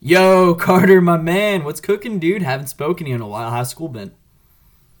Yo, Carter, my man, what's cooking, dude? Haven't spoken to you in a while. How's school been?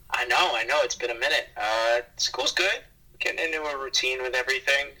 I know. It's been a minute. School's good. Getting into a routine with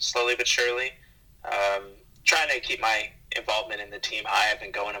everything, slowly but surely. Um, Trying to keep my involvement in the team high. I've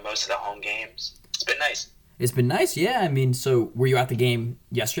been going to most of the home games. It's been nice. It's been nice, yeah. So were you at the game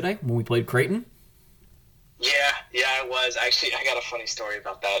yesterday when we played Creighton? Yeah, I was. Actually, I got a funny story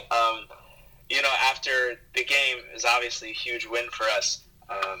about that. After the game, it was obviously a huge win for us.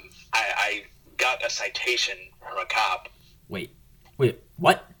 I got a citation from a cop. Wait,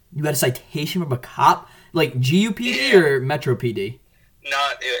 what? You got a citation from a cop? Like GUPD Yeah. or Metro PD? No,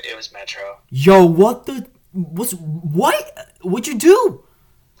 it was Metro. Yo, what'd you do?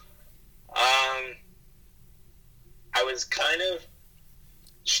 I was kind of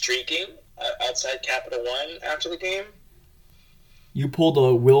streaking outside Capital One after the game. You pulled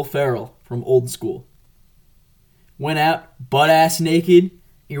a Will Ferrell from old school. Went out, butt-ass naked.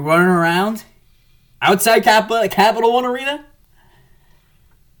 You're running around outside Capital One Arena?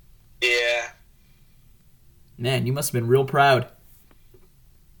 Yeah. Man, you must have been real proud.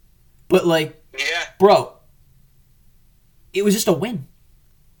 But, Yeah. bro, it was just a win.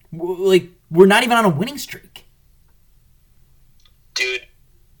 We're not even on a winning streak. Dude,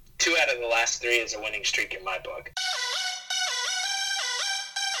 2 out of the last 3 is a winning streak in my book.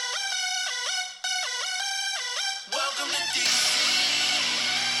 Welcome to D.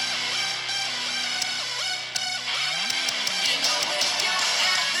 You know where you're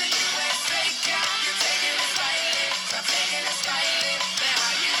at, the USA Cup. You're taking it slightly, I'm taking it slightly. Now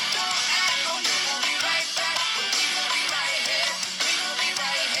how you don't act, oh, you gon' be right back, but we gon' be right here. We gon' be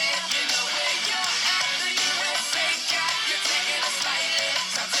right here. You know where you're at, the USA Cup. You're taking it slightly,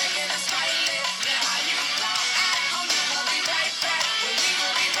 I'm taking it slightly. Now how you don't act, oh, you gon' be right back, but we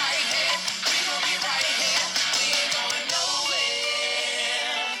gon' be right here. We gon' be right here. We ain't going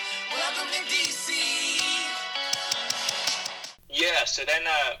nowhere. Welcome to DC. Yeah, so then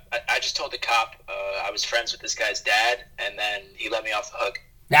I just told the cop I was friends with this guy's dad, and then he let me off the hook.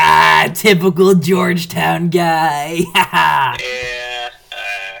 Ah, typical Georgetown guy. Yeah,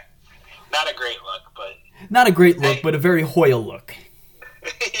 not a great look, but Not a great look, Hey. but a very Hoyle look.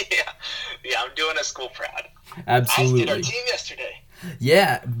 yeah, I'm doing a school proud. Absolutely. As did our team yesterday.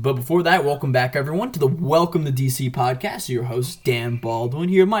 Yeah, but before that, welcome back, everyone, to the Welcome to DC podcast. Your host, Dan Baldwin,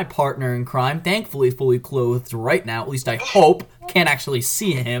 here, my partner in crime, thankfully fully clothed right now. At least I hope. Can't actually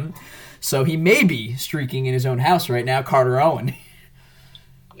see him. So he may be streaking in his own house right now, Carter Owen.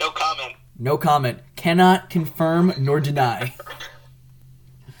 No comment. No comment. Cannot confirm nor deny.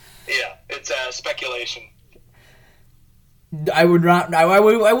 Yeah, it's speculation. I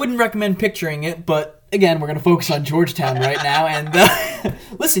wouldn't recommend picturing it, but again, we're going to focus on Georgetown right now. And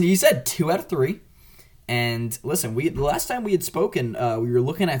listen, you said 2 out of 3. And listen, the last time we had spoken, we were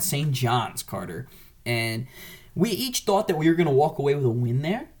looking at St. John's, Carter. And we each thought that we were going to walk away with a win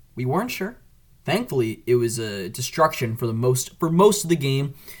there. We weren't sure. Thankfully, it was a destruction for most of the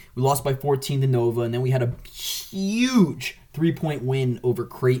game. We lost by 14 to Nova, and then we had a huge 3-point win over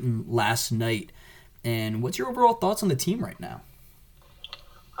Creighton last night. And what's your overall thoughts on the team right now?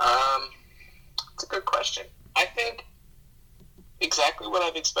 It's a good question. I think exactly what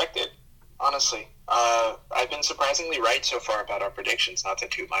I've expected, honestly. I've been surprisingly right so far about our predictions, not to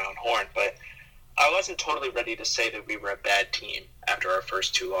toot my own horn, but I wasn't totally ready to say that we were a bad team after our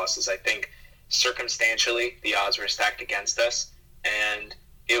first 2 losses. I think circumstantially the odds were stacked against us, and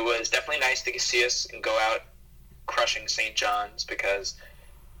it was definitely nice to see us and go out crushing St. John's because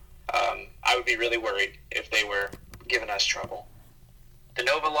I would be really worried if they were giving us trouble. The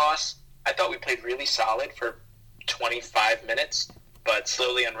Nova loss, I thought we played really solid for 25 minutes, but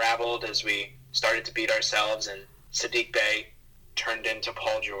slowly unraveled as we started to beat ourselves, and Sadiq Bey turned into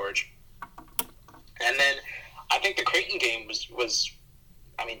Paul George. And then I think the Creighton game was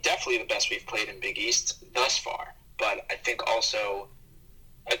definitely the best we've played in Big East thus far, but I think also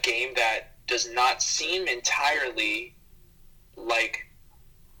a game that does not seem entirely like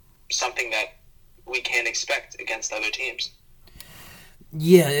something that we can expect against other teams.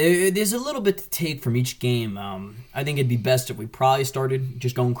 Yeah, there's a little bit to take from each game. I think it'd be best if we probably started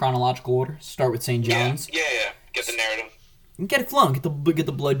just going chronological order. Start with St. John's. Yeah. Get the narrative. Get it flowing. Get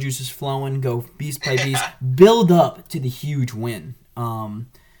the blood juices flowing. Go beast by beast. Build up to the huge win. And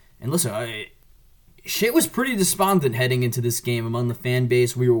listen, shit was pretty despondent heading into this game among the fan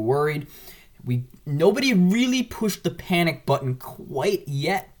base. We were worried. Nobody really pushed the panic button quite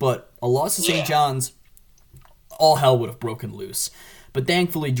yet, but a loss to St. John's, all hell would have broken loose. But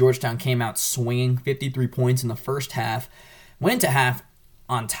thankfully, Georgetown came out swinging, 53 points in the first half. Went into half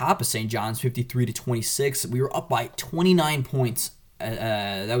on top of St. John's, 53-26. We were up by 29 points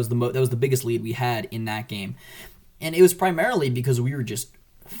That was the biggest lead we had in that game, and it was primarily because we were just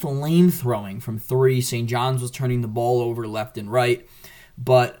flame throwing from three. St. John's was turning the ball over left and right,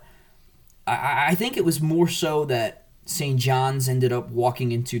 but I think it was more so that St. John's ended up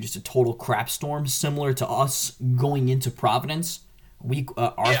walking into just a total crap storm, similar to us going into Providence,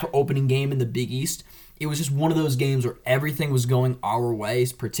 our opening game in the Big East. It was just one of those games where everything was going our way,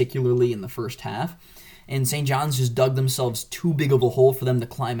 particularly in the first half. And St. John's just dug themselves too big of a hole for them to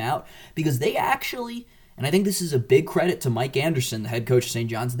climb out, because they actually, and I think this is a big credit to Mike Anderson, the head coach of St.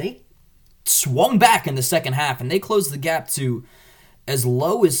 John's, they swung back in the second half, and they closed the gap to as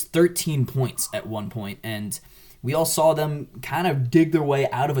low as 13 points at one point. And we all saw them kind of dig their way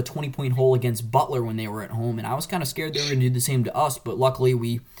out of a 20-point hole against Butler when they were at home, and I was kind of scared they were going to do the same to us, but luckily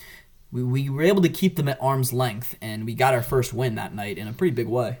we were able to keep them at arm's length, and we got our first win that night in a pretty big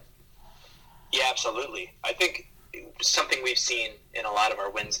way. Yeah, absolutely. I think something we've seen in a lot of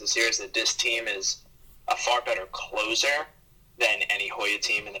our wins this year is that this team is a far better closer than any Hoya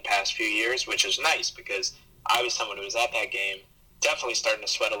team in the past few years, which is nice because I was someone who was at that game, definitely starting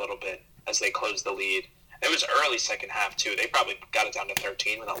to sweat a little bit as they closed the lead. It was early second half, too. They probably got it down to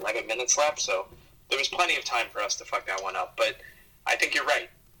 13 with 11 minutes left, so there was plenty of time for us to fuck that one up. But I think you're right.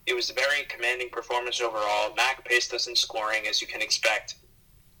 It was a very commanding performance overall. Mac paced us in scoring, as you can expect.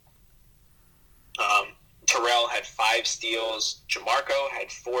 Terrell had 5 steals. Jamarco had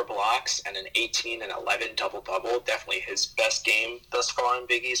 4 blocks and an 18 and 11 double-double. Definitely his best game thus far in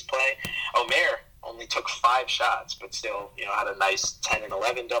Big East play. Omer only took 5 shots, but still, had a nice 10 and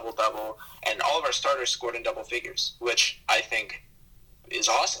 11 double-double. And all of our starters scored in double figures, which I think is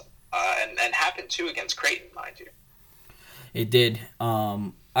awesome. And happened, too, against Creighton, mind you. It did.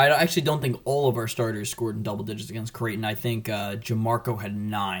 I actually don't think all of our starters scored in double digits against Creighton. I think Jamarco had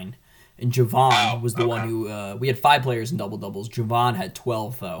 9. And Javon was the one who... we had 5 players in double-doubles. Javon had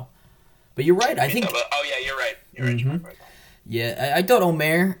 12, though. But you're right. I think... Oh, yeah, you're right. You're right. Mm-hmm. Yeah, I thought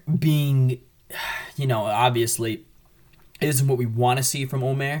Omer being... obviously, it isn't what we want to see from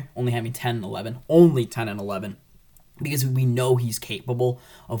Omer, only having 10 and 11. Only 10 and 11. Because we know he's capable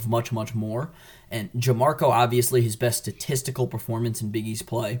of much, much more. And Jamarco, obviously, his best statistical performance in Big East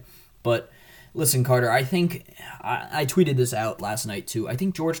play. But... listen, Carter, I think I tweeted this out last night, too. I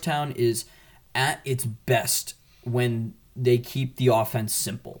think Georgetown is at its best when they keep the offense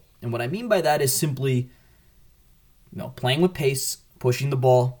simple. And what I mean by that is simply playing with pace, pushing the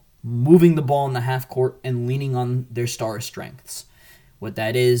ball, moving the ball in the half court, and leaning on their star strengths. What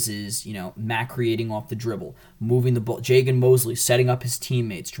that is Matt creating off the dribble, moving the ball, Jagan Mosley setting up his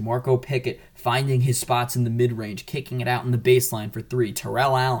teammates, Jamarco Pickett finding his spots in the mid-range, kicking it out in the baseline for 3,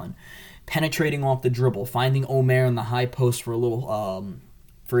 Terrell Allen penetrating off the dribble, finding Omer in the high post for a little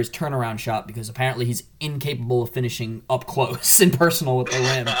for his turnaround shot, because apparently he's incapable of finishing up close and personal with the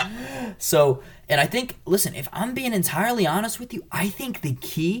rim. So, and I think, listen, if I'm being entirely honest with you, I think the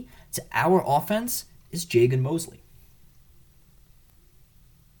key to our offense is Jagan Mosley.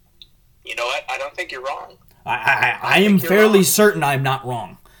 You know what? I don't think you're wrong. I am fairly certain I'm not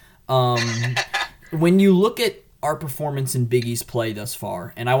wrong. When you look at our performance in Big East play thus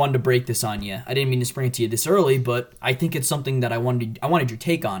far, and I wanted to break this on you. I didn't mean to spring it to you this early, but I think it's something that I wanted your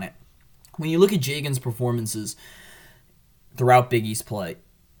take on it. When you look at Jagan's performances throughout Big East play,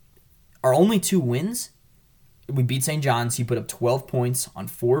 our only 2 wins, we beat St. John's. He put up 12 points on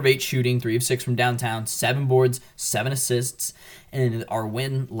 4 of 8 shooting, 3 of 6 from downtown, 7 boards, 7 assists. And our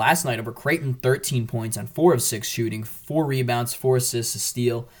win last night over Creighton, 13 points on 4 of 6 shooting, 4 rebounds, 4 assists, a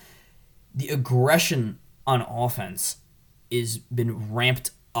steal. The aggression on offense is been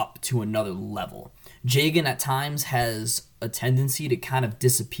ramped up to another level. Jagan at times has a tendency to kind of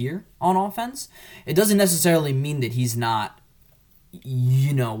disappear on offense. It doesn't necessarily mean that he's not,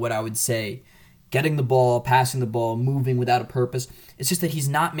 what I would say, getting the ball, passing the ball, moving without a purpose. It's just that he's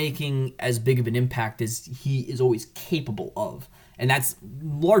not making as big of an impact as he is always capable of. And that's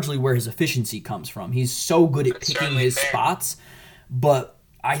largely where his efficiency comes from. He's so good at picking his spots, but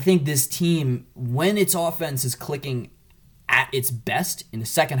I think this team, when its offense is clicking at its best in the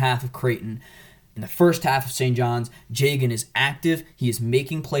second half of Creighton, in the first half of St. John's, Jagan is active. He is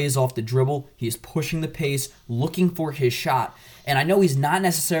making plays off the dribble. He is pushing the pace, looking for his shot. And I know he's not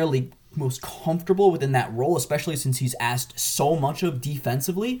necessarily most comfortable within that role, especially since he's asked so much of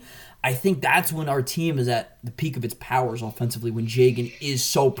defensively. I think that's when our team is at the peak of its powers offensively, when Jagan is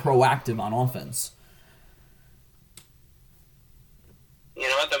so proactive on offense. You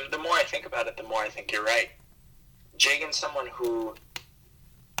know what? The more I think about it, the more I think you're right. Jagan's someone who,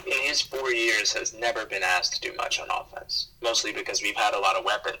 in his 4 years, has never been asked to do much on offense, mostly because we've had a lot of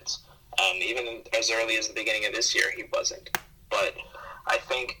weapons. And even as early as the beginning of this year, he wasn't. But I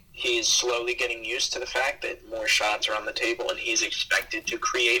think he's slowly getting used to the fact that more shots are on the table and he's expected to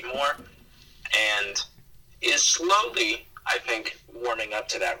create more, and is slowly, I think, warming up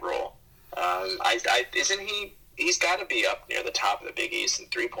to that role. Isn't he? He's got to be up near the top of the Big East in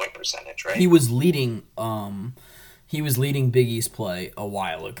 3-point percentage, right? He was leading. He was leading Big East play a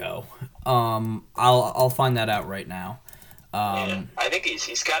while ago. I'll find that out right now. Yeah, I think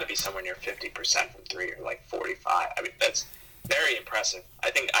he's got to be somewhere near 50% from three, or like 45. I mean, that's very impressive.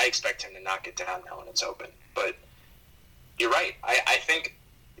 I expect him to knock it down now when it's open. But you're right. I think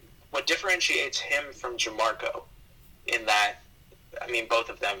what differentiates him from Jamarco, in that, I mean, both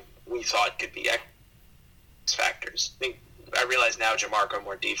of them we thought could be X factors. I realize now Jamarco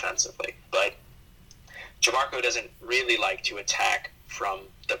more defensively, but Jamarco doesn't really like to attack from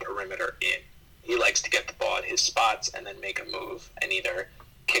the perimeter in. He likes to get the ball at his spots and then make a move and either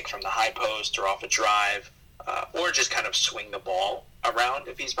kick from the high post or off a drive, or just kind of swing the ball around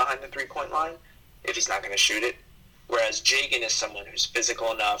if he's behind the three-point line, if he's not going to shoot it. Whereas Jagan is someone who's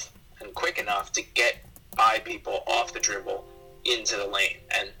physical enough and quick enough to get by people off the dribble into the lane.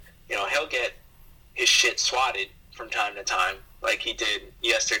 And, he'll get his shit swatted from time to time, like he did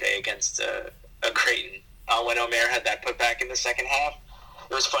yesterday against a Creighton. When Omer had that put back in the second half,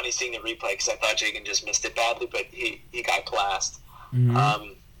 it was funny seeing the replay because I thought Jagan just missed it badly, but he got glassed.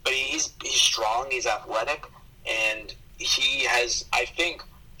 Mm-hmm. But he's strong, he's athletic, and he has, I think,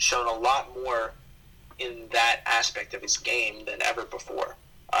 shown a lot more in that aspect of his game than ever before.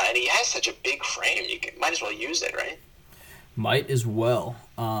 And he has such a big frame, might as well use it, right? Might as well.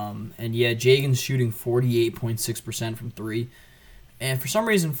 And yeah, Jagan's shooting 48.6% from three. And for some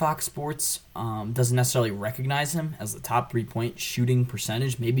reason, Fox Sports doesn't necessarily recognize him as the top 3-point shooting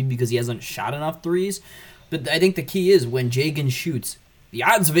percentage, maybe because he hasn't shot enough threes. But I think the key is when Jagan shoots, the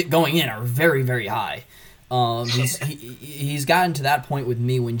odds of it going in are very, very high. He's gotten to that point with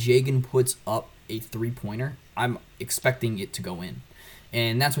me when Jagan puts up a 3-pointer, I'm expecting it to go in.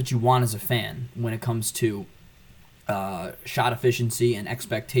 And that's what you want as a fan when it comes to shot efficiency and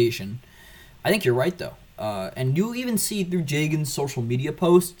expectation. I think you're right, though. And you even see through Jagan's social media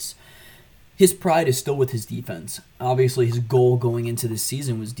posts, his pride is still with his defense. Obviously, his goal going into this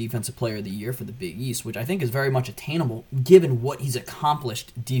season was Defensive Player of the Year for the Big East, which I think is very much attainable given what he's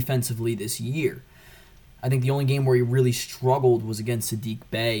accomplished defensively this year. I think the only game where he really struggled was against Sadiq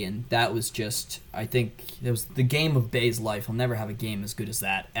Bey, and that was just, I think, it was the game of Bey's life. He'll never have a game as good as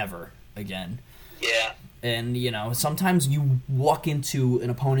that ever again. Yeah. And, sometimes you walk into an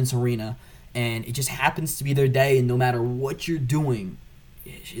opponent's arena and it just happens to be their day, and no matter what you're doing,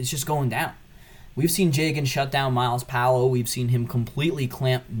 it's just going down. We've seen Jagan shut down Miles Powell. We've seen him completely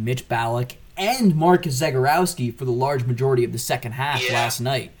clamp Mitch Ballack and Marcus Zagorowski for the large majority of the second half last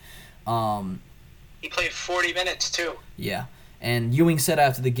night. He played 40 minutes, too. Yeah. And Ewing said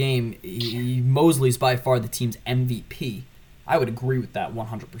after the game, Mosley's by far the team's MVP. I would agree with that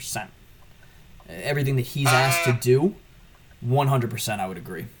 100%. Everything that he's asked to do, 100% I would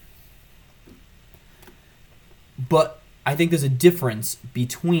agree. But I think there's a difference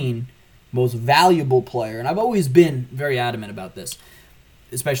between most valuable player, and I've always been very adamant about this,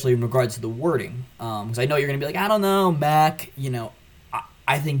 especially in regards to the wording, because I know you're going to be like, I don't know, Mac,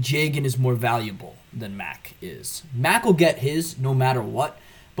 I think Jagan is more valuable than Mac is. Mac will get his no matter what,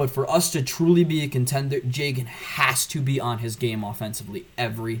 but for us to truly be a contender, Jagan has to be on his game offensively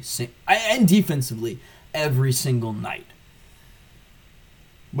and defensively every single night.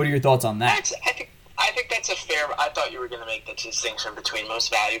 What are your thoughts on that? I think that's a fair. I thought you were going to make the distinction between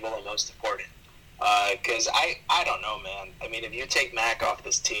most valuable and most important. Because I don't know, man. I mean, if you take Mac off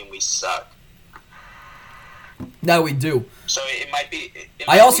this team, we suck. No, we do. So it might be.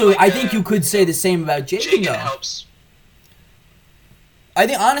 I think you could say the same about Jagan, though. Helps. I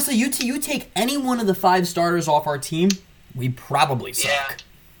think, honestly, you take any one of the 5 starters off our team, we probably suck.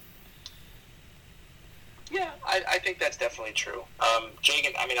 Yeah, I think that's definitely true.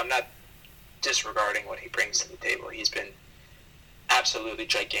 Jagan, I mean, I'm not disregarding what he brings to the table. He's been absolutely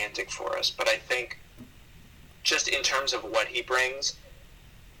gigantic for us. But I think just in terms of what he brings,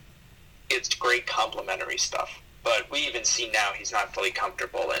 it's great complementary stuff. But we even see now he's not fully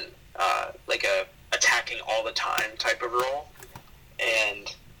comfortable in like a attacking all the time type of role.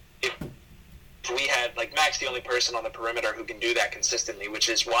 And if we had, like, Mac's the only person on the perimeter who can do that consistently, which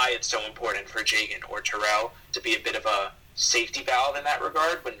is why it's so important for Jagan or Terrell to be a bit of a safety valve in that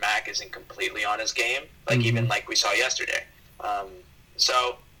regard when Mac isn't completely on his game, like even like we saw yesterday.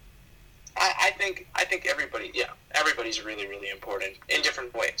 So I think everybody's really, really important in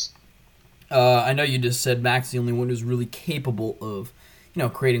different ways. I know you just said Mac's the only one who's really capable of,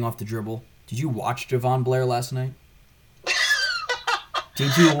 creating off the dribble. Did you watch Javon Blair last night?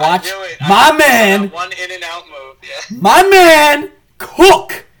 Did you watch I knew it. my man? One in and out move. Yeah. My man,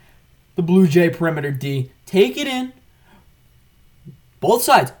 Cook, the Blue Jay perimeter D. Take it in. Both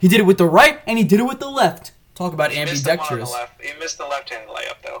sides. He did it with the right, and he did it with the left. Talk about He missed the one on the ambidextrous. left. He missed the left-handed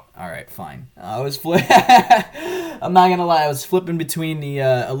layup, though. All right, fine. I'm not gonna lie. I was flipping between the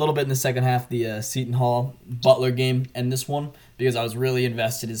a little bit in the second half, the Seton Hall Butler game and this one because I was really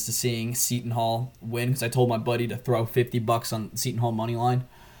invested as to seeing Seton Hall win because I told my buddy to throw $50 on Seton Hall money line.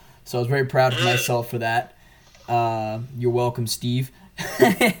 So I was very proud of myself for that. You're welcome, Steve.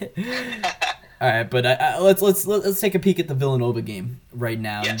 All right, but let's take a peek at the Villanova game right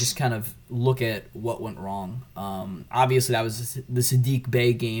now and just kind of look at what went wrong. Obviously, that was the Sadiq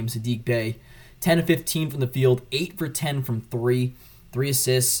Bey game. Sadiq Bey, 10 of 15 from the field, 8 for 10 from 3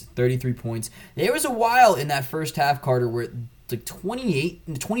 assists, 33 points. There was a while in that first half, Carter, where like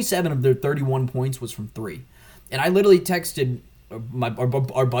 27 of their 31 points was from 3. And I literally texted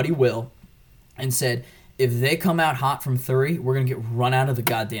our buddy Will and said, if they come out hot from 3, we're going to get run out of the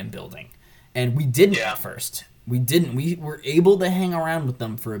goddamn building. And we didn't at first. We didn't. We were able to hang around with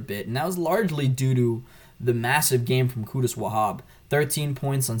them for a bit, and that was largely due to the massive game from Qudus Wahab. 13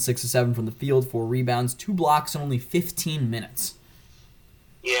 points on 6 of 7 from the field, 4 rebounds, 2 blocks in only 15 minutes.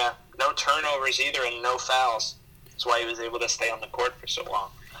 Yeah, no turnovers either and no fouls. That's why he was able to stay on the court for so long.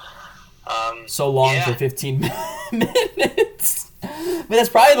 For 15 minutes. But that's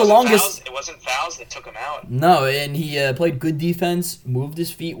probably the longest. It wasn't fouls that took him out. No, and he played good defense, moved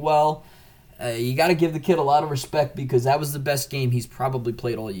his feet well. You got to give the kid a lot of respect because that was the best game he's probably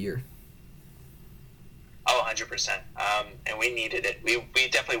played all year. Oh, 100%. And we needed it. We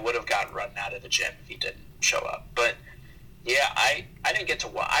definitely would have gotten run out of the gym if he didn't show up. But, yeah, I didn't get to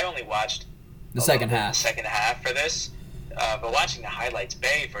watch. I only watched the second half for this. But watching the highlights,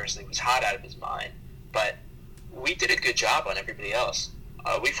 Bey, firstly, was hot out of his mind. But we did a good job on everybody else.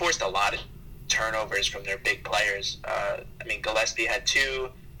 We forced a lot of turnovers from their big players. Gillespie had 2.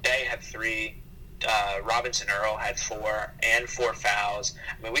 Bey had 3. Robinson Earl had 4 and 4 fouls.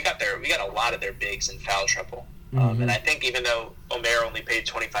 We got a lot of their bigs in foul trouble. And I think even though Omer only played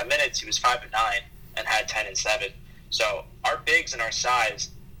 25 minutes, he was 5 and 9 and had 10 and 7. So our bigs and our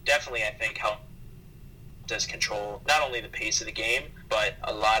size definitely, I think, helped us control not only the pace of the game, but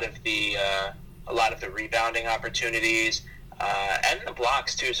a lot of the rebounding opportunities and the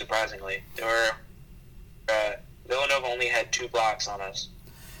blocks too. Surprisingly, Villanova only had 2 blocks on us.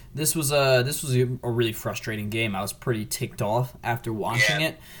 This was a really frustrating game. I was pretty ticked off after watching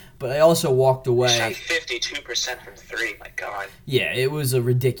it, but I also walked away. Shot 52% from 3. My God. Yeah, it was a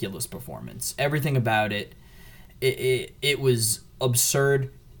ridiculous performance. Everything about it was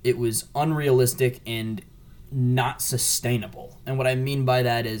absurd. It was unrealistic and not sustainable. And what I mean by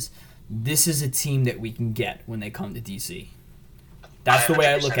that is, this is a team that we can get when they come to DC. That's the way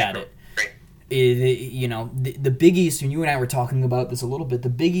I look at it. The Big East, and you and I were talking about this a little bit, the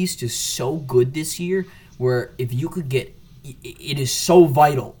Big East is so good this year where if you could get, it is so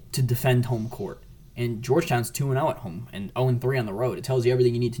vital to defend home court. And Georgetown's 2-0 at home and 0-3 on the road. It tells you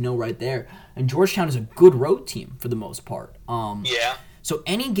everything you need to know right there. And Georgetown is a good road team for the most part. So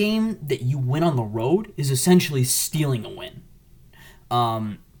any game that you win on the road is essentially stealing a win.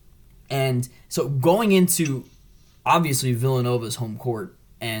 And so going into, obviously, Villanova's home court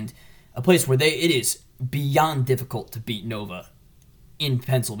and a place where it is beyond difficult to beat Nova in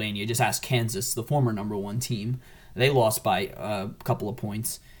Pennsylvania. Just ask Kansas, the former number 1 team. They lost by a couple of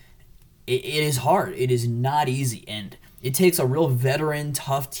points. It is hard. It is not easy. And it takes a real veteran,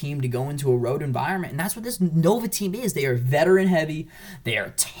 tough team to go into a road environment. And that's what this Nova team is. They are veteran heavy. They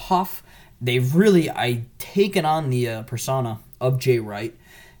are tough. They've really taken on the persona of Jay Wright.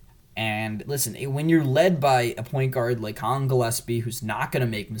 And listen, when you're led by a point guard like Colin Gillespie, who's not going to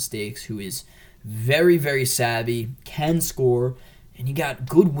make mistakes, who is very, very savvy, can score, and you got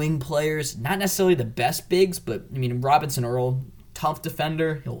good wing players, not necessarily the best bigs, but Robinson Earl, tough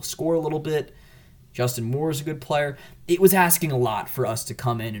defender, he'll score a little bit. Justin Moore is a good player. It was asking a lot for us to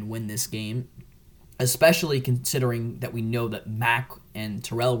come in and win this game, especially considering that we know that Mac and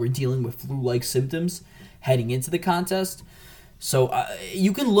Terrell were dealing with flu-like symptoms heading into the contest. So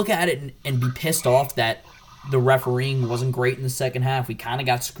you can look at it and be pissed off that the refereeing wasn't great in the second half. We kind of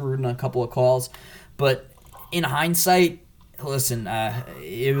got screwed in a couple of calls. But in hindsight, listen,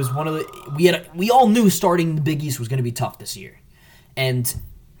 it was one of the... We all knew starting the Big East was going to be tough this year. And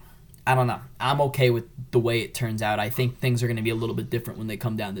I don't know. I'm okay with the way it turns out. I think things are going to be a little bit different when they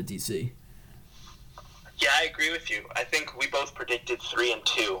come down to D.C. Yeah, I agree with you. I think we both predicted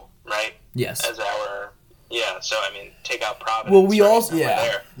 3-2, right? Yes. As our... Yeah, so, take out Providence. Well, we also...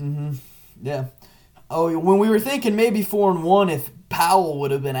 There. Mm-hmm. Yeah. Oh, when we were thinking maybe 4-1 if Powell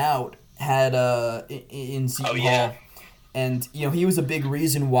would have been out had in Seton Hall. And, he was a big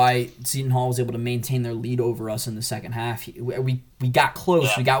reason why Seton Hall was able to maintain their lead over us in the second half. We got close.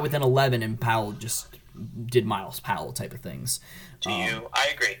 Yeah. We got within 11, and Powell just did Miles Powell type of things. I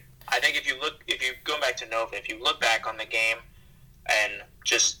agree. I think if you go back to Nova, if you look back on the game and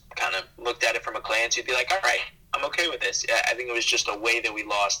just kind of looked at it from a glance, you'd be like, all right, I'm okay with this. I think it was just a way that we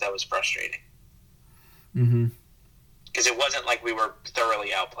lost that was frustrating. Mm-hmm. Because it wasn't like we were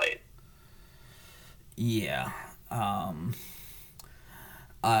thoroughly outplayed. Yeah.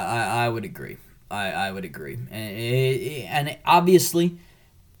 I would agree. I would agree. And obviously,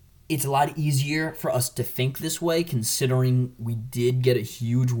 it's a lot easier for us to think this way, considering we did get a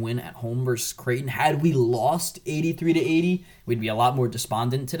huge win at home versus Creighton. Had we lost 83-80, we'd be a lot more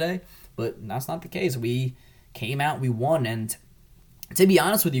despondent today. But that's not the case. We came out, we won. And to be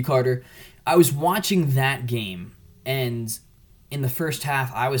honest with you, Carter, I was watching that game, and in the first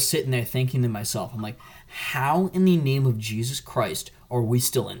half, I was sitting there thinking to myself, I'm like, how in the name of Jesus Christ are we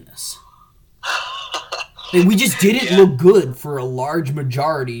still in this? Like, we just didn't look good for a large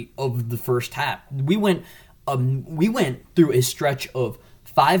majority of the first half. We went through a stretch of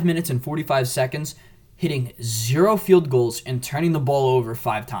 5 minutes and 45 seconds, hitting 0 field goals and turning the ball over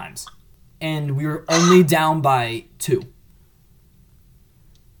 5 times. And we were only down by 2.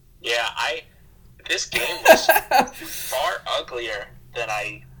 Yeah, this game was far uglier than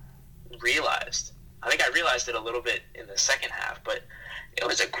I realized. I think I realized it a little bit in the second half, but it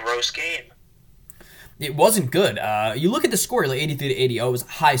was a gross game. It wasn't good. You look at the score, like 83-80. It was a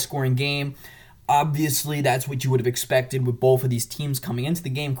high-scoring game. Obviously, that's what you would have expected with both of these teams coming into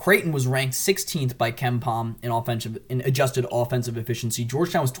the game. Creighton was ranked 16th by KenPom in adjusted offensive efficiency.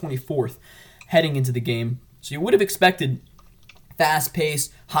 Georgetown was 24th heading into the game. So you would have expected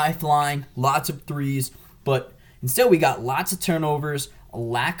fast-paced, high-flying, lots of threes. But instead, we got lots of turnovers, a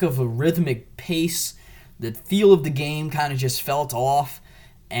lack of a rhythmic pace. The feel of the game kind of just felt off.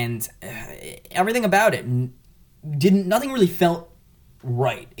 And everything about it nothing really felt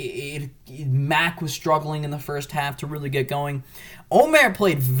right. Mac was struggling in the first half to really get going. Omer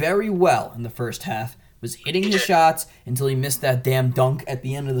played very well in the first half, was hitting his shots until he missed that damn dunk at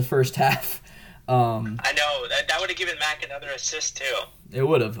the end of the first half. I know that would have given Mac another assist too. It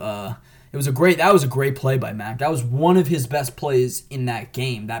would have. That was a great play by Mac. That was one of his best plays in that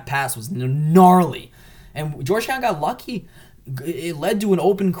game. That pass was gnarly, and Georgetown got lucky. It led to an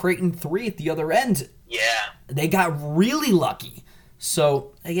open Creighton 3 at the other end. Yeah. They got really lucky.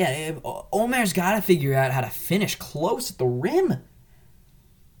 So, again, Omer's got to figure out how to finish close at the rim.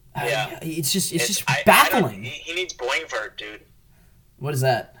 Yeah. It's just baffling. He needs Boingvert, dude. What is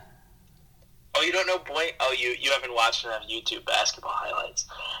that? Oh, you don't know Boing? Oh, you haven't watched enough YouTube basketball highlights.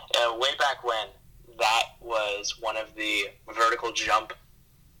 Way back when, that was one of the vertical jump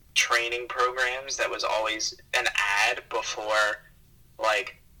training programs that was always an ad before,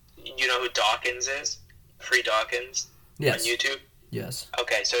 like, you know who Dawkins is? Free Dawkins? Yes. On YouTube? Yes.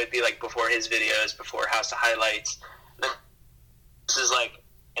 Okay, so it'd be like before his videos, before House of Highlights. This is like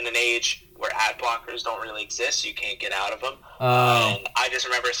in an age where ad blockers don't really exist, so you can't get out of them. And I just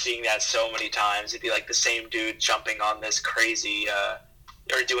remember seeing that so many times. It'd be like the same dude jumping on this crazy,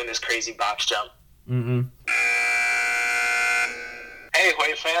 or doing this crazy box jump. Mm-hmm.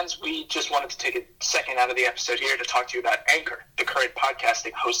 Anyway, fans, we just wanted to take a second out of the episode here to talk to you about Anchor, the current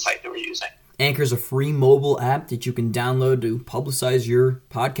podcasting host site that we're using. Anchor is a free mobile app that you can download to publicize your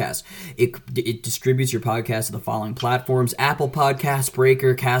podcast. It distributes your podcast to the following platforms: Apple Podcasts,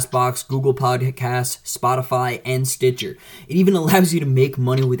 Breaker, CastBox, Google Podcasts, Spotify, and Stitcher. It even allows you to make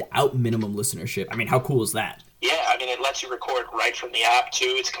money without minimum listenership. I mean, how cool is that? Yeah, I mean, it lets you record right from the app,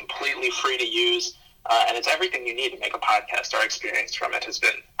 too. It's completely free to use. And it's everything you need to make a podcast. Our experience from it has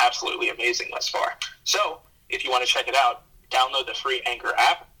been absolutely amazing thus far. So, if you want to check it out, download the free Anchor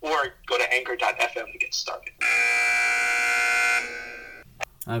app or go to anchor.fm to get started.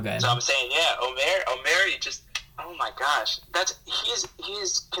 Okay. So I'm saying, yeah, Omer, you just, oh my gosh,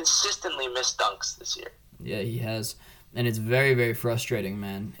 he's consistently missed dunks this year. Yeah, he has, and it's very, very frustrating,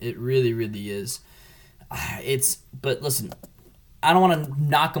 man. It really, really is. But listen, I don't want to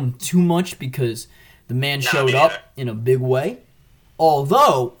knock him too much because the man showed up in a big way.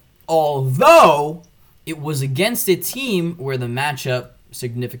 Although it was against a team where the matchup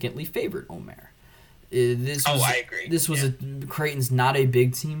significantly favored Omer. I agree. This was Creighton's not a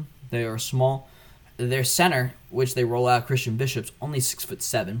big team. They are small. Their center, which they roll out, Christian Bishop's only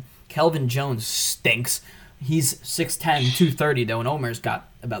 6'7". Kelvin Jones stinks. He's 6'10", 230 though, and Omer's got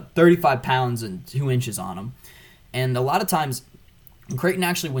about 35 pounds and 2 inches on him. And a lot of times, Creighton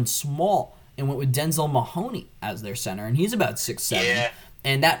actually went small and went with Denzel Mahoney as their center, and he's about 6'7". Yeah.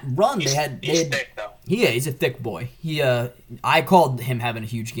 And that run He's thick, though. Yeah, he's a thick boy. I called him having a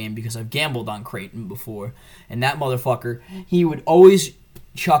huge game because I've gambled on Creighton before, and that motherfucker, he would always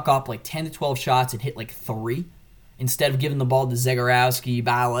chuck up like 10 to 12 shots and hit like 3 instead of giving the ball to Zagorowski,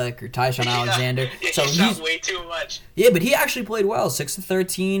 Balak, or Tyshawn Alexander. Yeah, So he shot way too much. yeah, but he actually played well. 6 to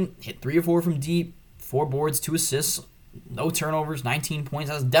 13, hit 3 or 4 from deep, 4 boards, 2 assists, no turnovers, 19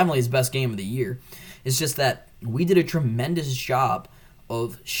 points. That was definitely his best game of the year. It's just that we did a tremendous job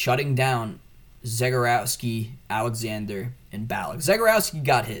of shutting down Zagorowski, Alexander, and Balak. Zagorowski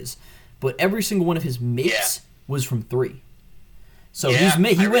got his, but every single one of his makes was from 3. So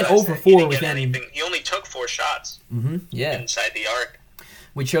he went over 4 within. He only took 4 shots inside the arc.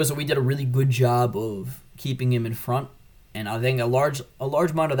 Which shows that we did a really good job of keeping him in front, and I think a large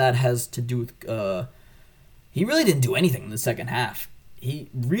amount of that has to do with he really didn't do anything in the second half. He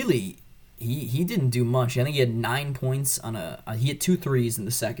didn't do much. I think he had 9 points he had 2 threes in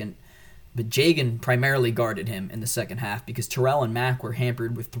the second, but Jagan primarily guarded him in the second half because Terrell and Mack were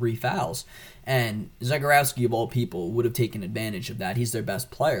hampered with 3 fouls, and Zagorowski of all people would have taken advantage of that. He's their best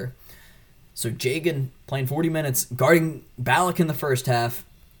player. So Jagan playing 40 minutes, guarding Balak in the first half.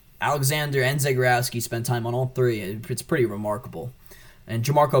 Alexander and Zagorowski spent time on all 3. It's pretty remarkable. And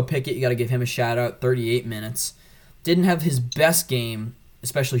Jamarco Pickett, you got to give him a shout out. 38 minutes. Didn't have his best game,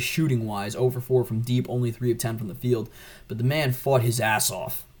 especially shooting-wise. Over 4 from deep, only 3 of 10 from the field. But the man fought his ass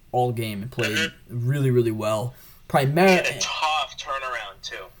off all game and played really, really well. He had a tough turnaround,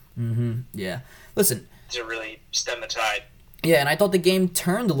 too. Yeah. Listen. To really stem the tide. Yeah, and I thought the game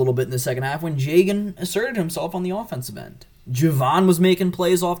turned a little bit in the second half when Jagan asserted himself on the offensive end. Javon was making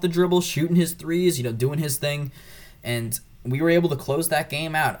plays off the dribble, shooting his threes, doing his thing. And we were able to close that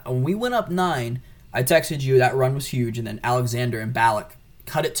game out. When we went up 9, I texted you that run was huge, and then Alexander and Balak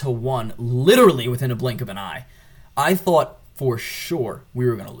cut it to 1 literally within a blink of an eye. I thought for sure we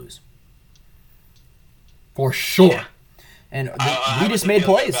were going to lose. For sure. Yeah. And we just made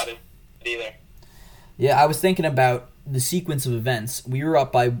plays. About it either. Yeah, I was thinking about the sequence of events. We were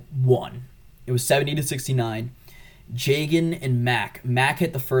up by 1. It was 70 to 69. Jagan and Mack. Mack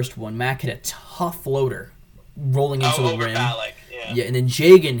hit the first one. Mack hit a tough floater rolling into the rim. Balak, yeah, and then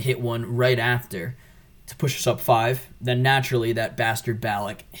Jagan hit one right after to push us up 5. Then naturally that bastard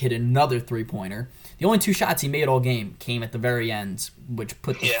Balak hit another 3-pointer. The only 2 shots he made all game came at the very end, which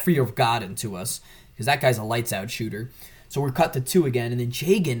put the fear of God into us because that guy's a lights-out shooter. So we're cut to 2 again, and then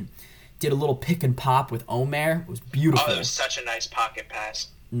Jagan did a little pick and pop with Omer. It was beautiful. Oh, it was such a nice pocket pass.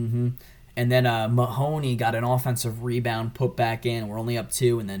 And then Mahoney got an offensive rebound put back in. We're only up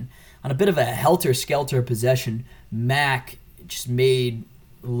 2. And then on a bit of a helter-skelter possession, Mack just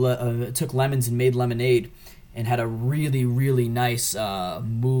took lemons and made lemonade and had a really, really nice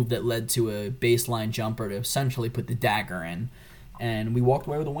move that led to a baseline jumper to essentially put the dagger in. And we walked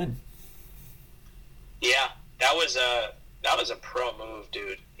away with a win. Yeah, that was a pro move,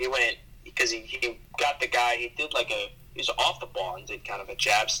 dude. He went because he got the guy. He was off the ball and did kind of a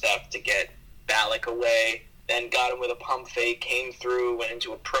jab step to get Balak away. Then got him with a pump fake, came through, went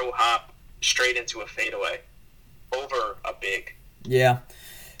into a pro hop, straight into a fadeaway over a big. Yeah,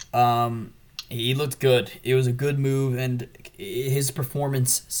 he looked good. It was a good move, and his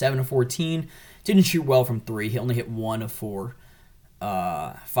performance 7 of 14. Didn't shoot well from 3. He only hit 1 of 4.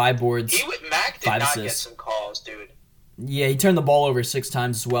 5 boards. Mack did 5 not assists. get some calls, dude. Yeah, he turned the ball over 6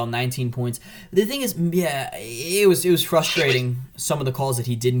 times as well, 19 points. The thing is, it was frustrating, some of the calls that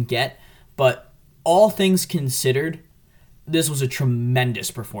he didn't get, but all things considered, this was a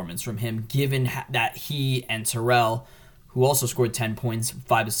tremendous performance from him, given that he and Terrell, who also scored 10 points,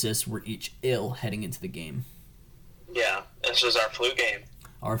 5 assists, were each ill heading into the game. Yeah, this was our flu game.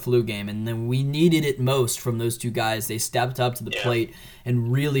 Our flu game, and then we needed it most from those 2 guys. They stepped up to the plate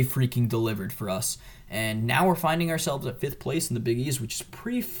and really freaking delivered for us. And now we're finding ourselves at 5th place in the Big East, which is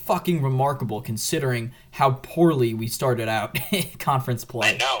pretty fucking remarkable considering how poorly we started out in conference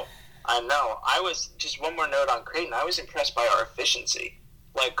play. I know. I was, just one more note on Creighton, I was impressed by our efficiency.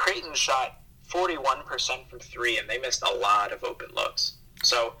 Like, Creighton shot 41% from 3, and they missed a lot of open looks.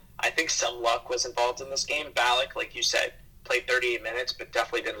 So I think some luck was involved in this game. Balak, like you said, played 38 minutes, but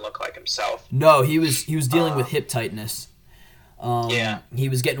definitely didn't look like himself. No, he was dealing with hip tightness. Yeah. He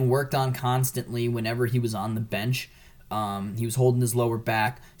was getting worked on constantly whenever he was on the bench. He was holding his lower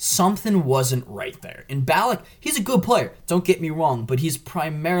back. Something wasn't right there. And Balak, he's a good player, don't get me wrong, but he's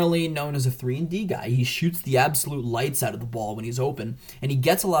primarily known as a 3-and-D guy. He shoots the absolute lights out of the ball when he's open, and he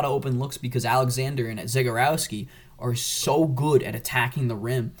gets a lot of open looks because Alexander and Zagorowski are so good at attacking the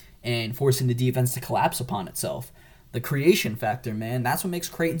rim and forcing the defense to collapse upon itself. The creation factor, man. That's what makes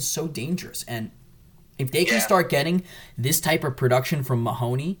Creighton so dangerous. And if they can Yeah. start getting this type of production from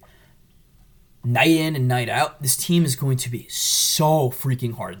Mahoney, night in and night out, this team is going to be so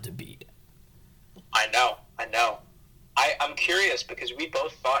freaking hard to beat. I know. I'm curious because we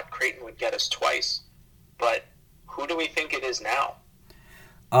both thought Creighton would get us twice, but who do we think it is now?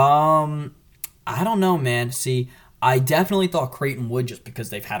 I don't know, man. See, I definitely thought Creighton would just because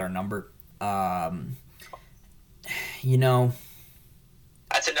they've had our number. You know,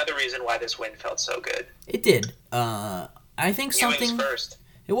 That's another reason why this win felt so good. it did. I think Ewing's something. first.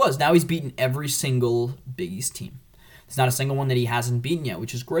 It was. Now he's beaten every single Big East team. There's not a single one that he hasn't beaten yet,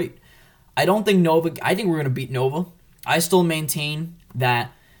 which is great. I don't think Nova. I think we're going to beat Nova. I still maintain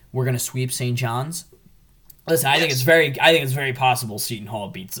that we're going to sweep St. John's. Listen, I think it's very possible Seton Hall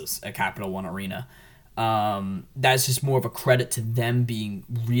beats us at Capital One Arena. That's just more of a credit to them being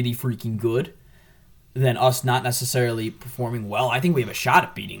really freaking good than us not necessarily performing well. I think we have a shot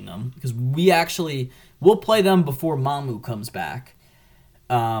at beating them because we'll play them before Mamu comes back.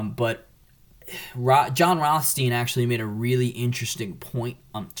 But John Rothstein actually made a really interesting point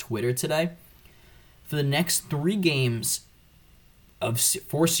on Twitter today. For the next 3 games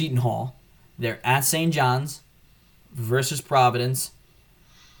for Seton Hall, they're at St. John's versus Providence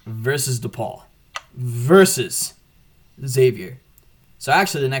versus DePaul versus Xavier. So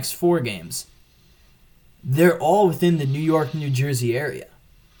actually the next 4 games, they're all within the New York, New Jersey area.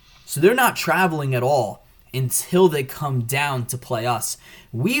 So they're not traveling at all until they come down to play us.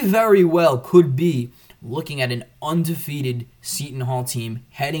 We very well could be looking at an undefeated Seton Hall team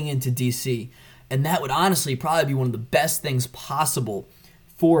heading into DC. And that would honestly probably be one of the best things possible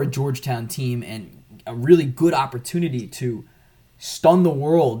for a Georgetown team and a really good opportunity to stun the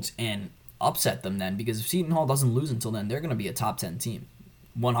world and upset them then. Because if Seton Hall doesn't lose until then, they're going to be a top 10 team.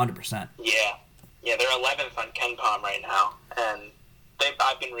 100%. Yeah, they're 11th on KenPom right now, and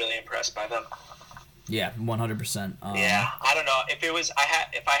I've been really impressed by them. Yeah, 100%. Yeah, I don't know if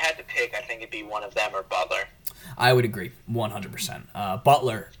I had to pick, I think it'd be one of them or Butler. I would agree, 100%.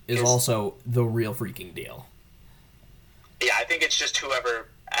 Butler is Yes. also the real freaking deal. Yeah, I think it's just whoever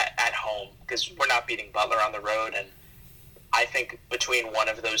at home because we're not beating Butler on the road, and I think between one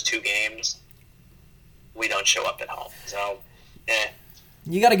of those 2 games, we don't show up at home. So,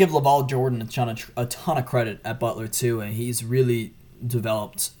 You got to give LaVall Jordan a ton of credit at Butler too, and he's really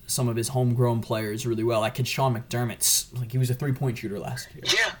developed some of his homegrown players really well. Like Sean McDermott, he was a 3-point shooter last year.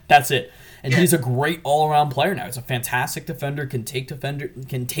 Yeah. That's it. And Yeah. he's a great all-around player now. He's a fantastic defender, can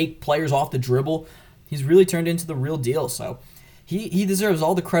take players off the dribble. He's really turned into the real deal. So he deserves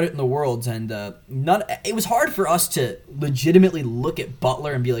all the credit in the world. And it was hard for us to legitimately look at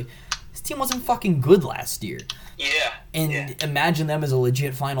Butler and be like, this team wasn't fucking good last year. Yeah. And imagine them as a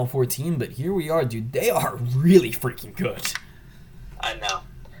legit Final Four team, but here we are, dude. They are really freaking good. I know.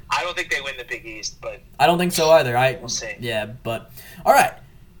 I don't think they win the Big East, but I don't think so either. We'll see. Yeah, but all right,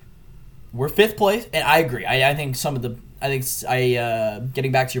 we're 5th place, and I agree. I think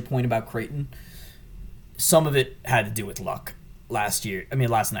getting back to your point about Creighton, some of it had to do with luck last night,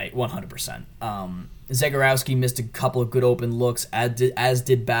 100%. Zagorowski missed a couple of good open looks, as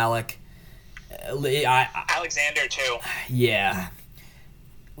did Ballack. Alexander too. Yeah.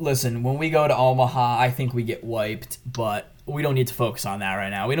 Listen, when we go to Omaha, I think we get wiped, but we don't need to focus on that right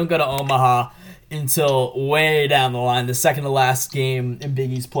now. We don't go to Omaha until way down the line, the second to last game in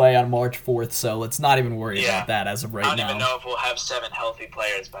Big East play on March 4th, so let's not even worry about that as of right now. I don't even know if we'll have 7 healthy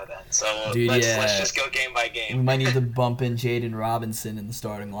players by then, so Dude, let's just go game by We game. might need to bump in Jaden Robinson in the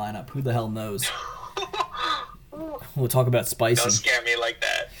starting lineup. Who the hell knows? We'll talk about spicing. Don't scare me like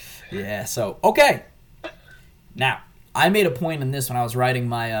that. Yeah, so, okay. Now, I made a point in this when I was writing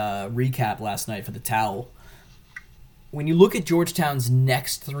my recap last night for the Towel. When you look at Georgetown's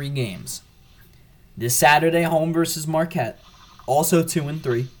next 3 games, this Saturday home versus Marquette, also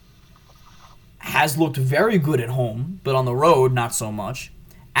 2-3, has looked very good at home, but on the road, not so much.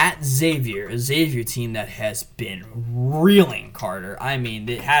 At Xavier, a Xavier team that has been reeling, Carter. I mean,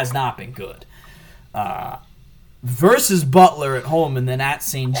 it has not been good. Versus Butler at home, and then at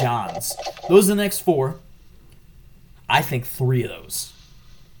St. John's. Those are the next 4. I think 3 of those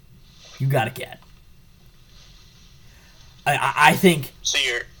you got to get. I think So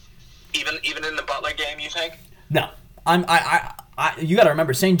you're even in the Butler game, you think? no. You got to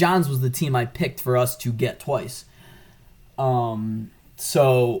remember, St. John's was the team I picked for us to get twice.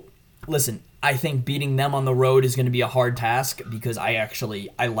 So listen, I think beating them on the road is going to be a hard task because I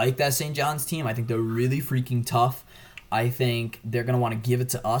like that St. John's team. I think they're really freaking tough. I think they're going to want to give it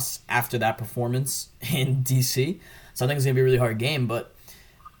to us after that performance in DC. So I think it's going to be a really hard game, but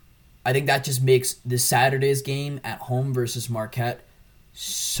I think that just makes this Saturday's game at home versus Marquette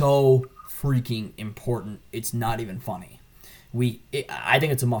so freaking important. It's not even funny. I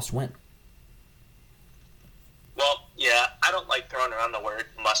think it's a must-win. Well, yeah, I don't like throwing around the word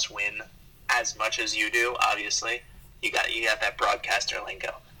must-win as much as you do. Obviously, you got that broadcaster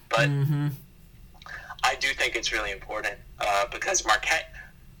lingo, but I do think it's really important because Marquette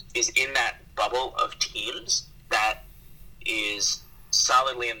is in that bubble of teams that is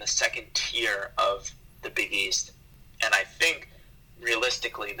solidly in the second tier of the Big East, and I think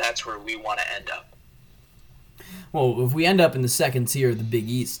realistically that's where we want to end up. Well, if we end up in the second tier of the Big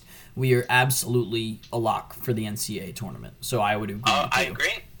East, we are absolutely a lock for the NCAA tournament. So I would agree. I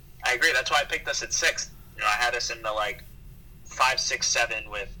agree. That's why I picked us at 6th. I had us in the 5, 6, 7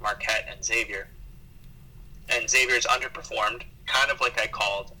 with Marquette and Xavier. And Xavier's underperformed, kind of like I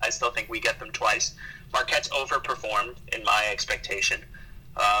called. I still think we get them twice. Marquette's overperformed in my expectation.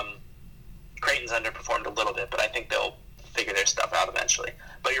 Creighton's underperformed a little bit, but I think they'll figure their stuff out eventually.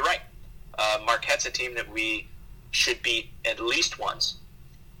 But you're right. Marquette's a team that we should beat at least once,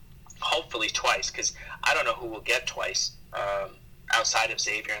 hopefully twice, because I don't know who will get twice outside of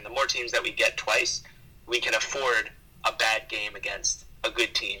Xavier. And the more teams that we get twice, we can afford a bad game against a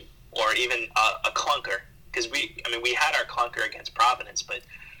good team or even a clunker. Because we had our clunker against Providence, but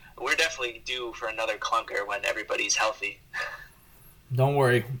we're definitely due for another clunker when everybody's healthy. Don't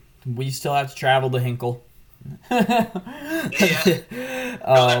worry. We still have to travel to Hinkle. Yeah.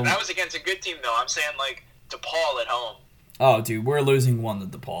 That was against a good team, though. I'm saying, DePaul at home. Oh, dude, we're losing 1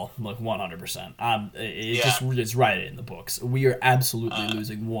 to DePaul, 100%. It's right in the books. We are absolutely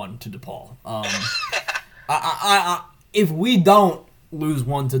losing 1 to DePaul. If we don't lose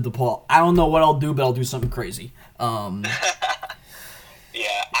 1 to DePaul, I don't know what I'll do, but I'll do something crazy.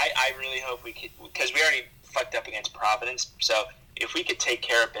 Yeah, I really hope we could, because we already fucked up against Providence. So if we could take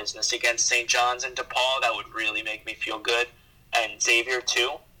care of business against St. John's and DePaul, that would really make me feel good. And Xavier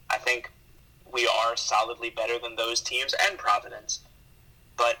too. I think we are solidly better than those teams and Providence.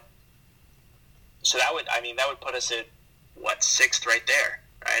 But so that would put us at 6th right there,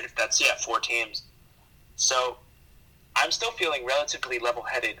 right? If that's 4 teams. So I'm still feeling relatively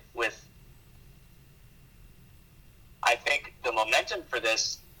level-headed with. I think the momentum for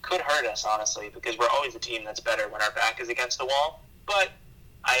this could hurt us, honestly, because we're always a team that's better when our back is against the wall. But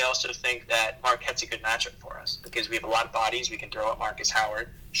I also think that Marquette's a good matchup for us because we have a lot of bodies we can throw at Marcus Howard.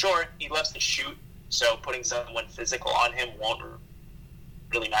 Sure, he loves to shoot, so putting someone physical on him won't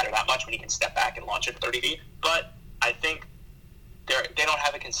really matter that much when he can step back and launch it 30 feet. But I think they don't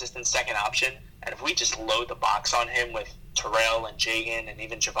have a consistent second option, and if we just load the box on him with Terrell and Jagan and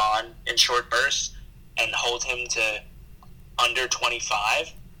even Javon in short bursts and hold him to under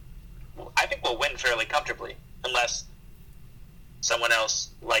 25, I think we'll win fairly comfortably, unless someone else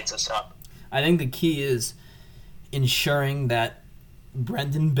lights us up. I think the key is ensuring that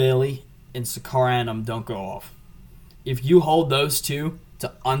Brendan Bailey and Sakar Annam don't go off. If you hold those two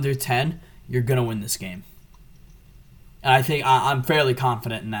to under 10, you're going to win this game. And I think I'm fairly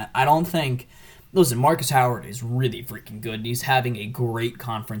confident in that. I don't think... Listen, Marcus Howard is really freaking good. He's having a great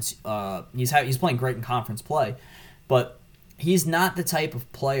conference... He's playing great in conference play. But he's not the type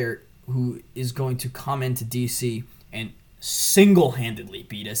of player who is going to come into DC and single-handedly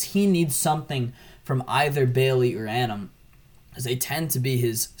beat us. He needs something from either Bailey or Annam, as they tend to be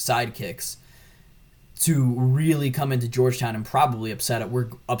his sidekicks, to really come into Georgetown and probably upset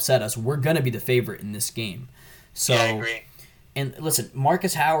us. We're going to be the favorite in this game. So, yeah, I agree. And listen,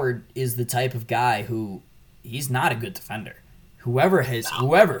 Marcus Howard is the type of guy who he's not a good defender. Whoever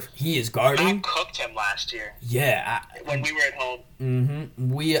he is guarding, I cooked him last year. Yeah, when we were at home.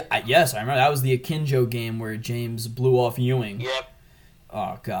 Mm-hmm. Yes, I remember that was the Akinjo game where James blew off Ewing. Yep.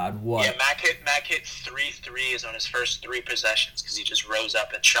 Oh God, what? Yeah, Mac hit 3 threes on his first 3 possessions because he just rose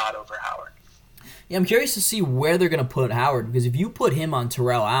up and shot over Howard. Yeah, I'm curious to see where they're going to put Howard, because if you put him on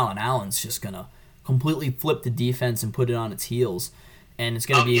Terrell Allen, Allen's just going to completely flip the defense and put it on its heels, and it's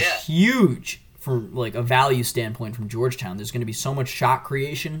going to be huge from a value standpoint from Georgetown. There's going to be so much shot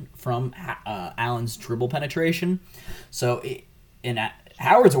creation from Allen's dribble penetration. So,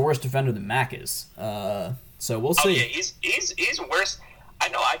 Howard's a worse defender than Mac is. So we'll see. Oh yeah, he's worse. I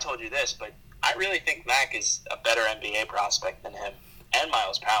know I told you this, but I really think Mac is a better NBA prospect than him and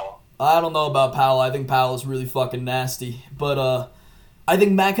Miles Powell. I don't know about Powell. I think Powell is really fucking nasty. But I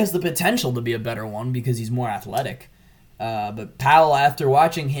think Mac has the potential to be a better one because he's more athletic. But Powell, after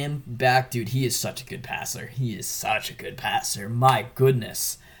watching him back, dude, he is such a good passer. He is such a good passer. My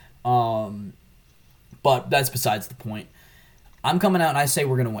goodness. But that's besides the point. I'm coming out and I say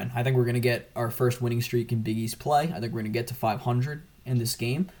we're going to win. I think we're going to get our first winning streak in Big East play. I think we're going to get to 500 in this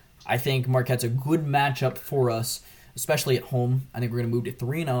game. I think Marquette's a good matchup for us, especially at home. I think we're going to move to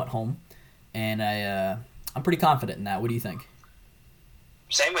 3-0 at home, and I'm pretty confident in that. What do you think?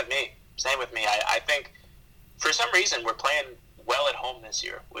 Same with me. I think for some reason we're playing well at home this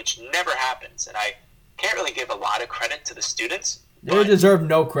year, which never happens, and I can't really give a lot of credit to the students. They deserve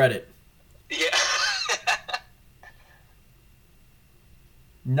no credit. Yeah.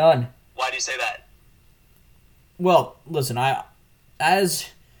 None. Why do you say that? Well, listen, as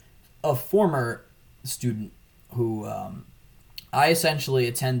a former student who I essentially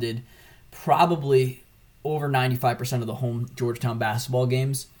attended probably over 95% of the home Georgetown basketball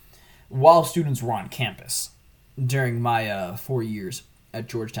games while students were on campus during my 4 years at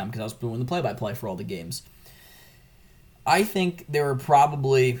Georgetown, because I was doing the play-by-play for all the games. I think there were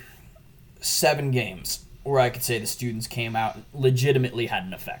probably 7 games where I could say the students came out and legitimately had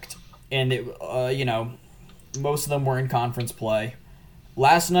an effect. And, most of them were in conference play.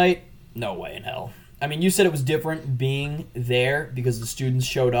 Last night, no way in hell. I mean, you said it was different being there because the students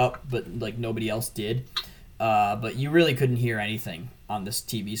showed up, but, nobody else did. But you really couldn't hear anything on this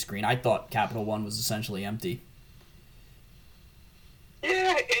TV screen. I thought Capital One was essentially empty.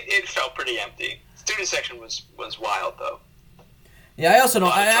 Yeah, it felt pretty empty. Student section was wild, though. Yeah, I also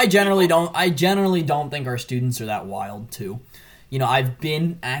don't. I generally don't think our students are that wild too. I've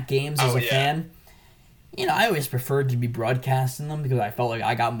been at games as a fan. I always preferred to be broadcasting them because I felt like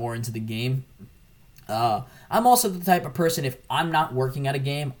I got more into the game. I'm also the type of person, if I'm not working at a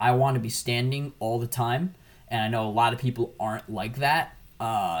game, I want to be standing all the time. And I know a lot of people aren't like that.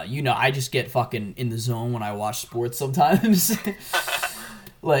 I just get fucking in the zone when I watch sports sometimes.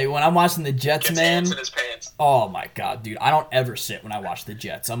 Like, when I'm watching the Jets, Gets man. hands in his pants. Oh, my God, dude. I don't ever sit when I watch the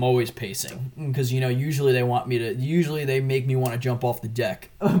Jets. I'm always pacing. Because, usually they make me want to jump off the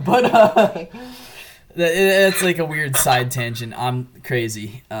deck. But, it's like a weird side tangent. I'm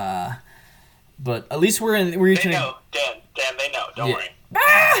crazy. But at least we're They know. Dan, they know. Don't worry.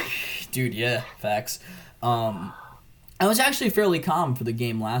 Dude, yeah, facts. I was actually fairly calm for the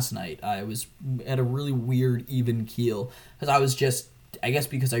game last night. I was at a really weird even keel because I was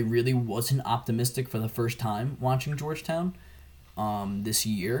because I really wasn't optimistic for the first time watching Georgetown this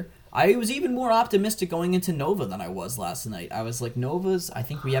year. I was even more optimistic going into Nova than I was last night. I was like, I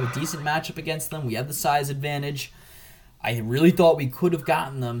think we have a decent matchup against them. We have the size advantage. I really thought we could have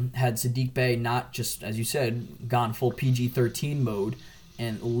gotten them had Sadiq Bey not just, as you said, gone full PG-13 mode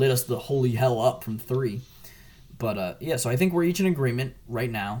and lit us the holy hell up from 3. But, so I think we're each in agreement right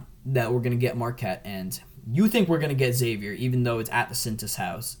now that we're going to get Marquette, and you think we're going to get Xavier, even though it's at the Cintas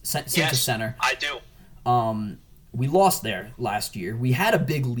house, Cintas Center. I do. We lost there last year. We had a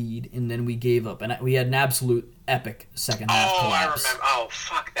big lead, and then we gave up, and we had an absolute epic second half collapse. I remember. Oh,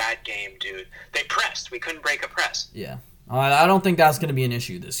 fuck that game, dude. They pressed. We couldn't break a press. Yeah. I don't think that's going to be an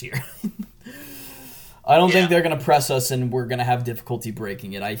issue this year. I don't think they're going to press us, and we're going to have difficulty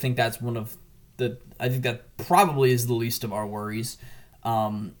breaking it. I think that's I think that probably is the least of our worries.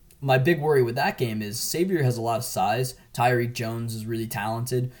 My big worry with that game is Xavier has a lot of size. Tyreek Jones is really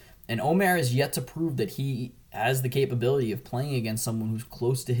talented. And Omer is yet to prove that he has the capability of playing against someone who's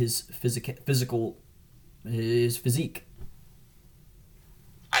close to his physique.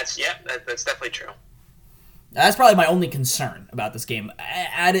 That's definitely true. That's probably my only concern about this game.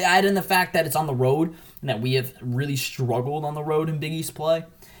 Add in the fact that it's on the road and that we have really struggled on the road in Big East play.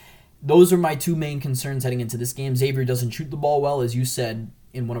 Those are my 2 main concerns heading into this game. Xavier doesn't shoot the ball well, as you said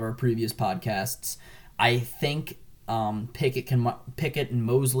in one of our previous podcasts. I think Pickett and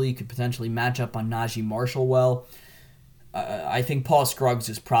Mosley could potentially match up on Najee Marshall well. I think Paul Scruggs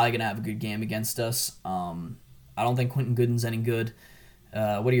is probably going to have a good game against us. I don't think Quentin Gooden's any good.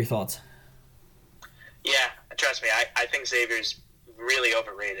 What are your thoughts? Yeah, trust me, I think Xavier's really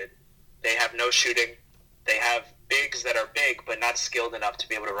overrated. They have no shooting. They have bigs that are big, but not skilled enough to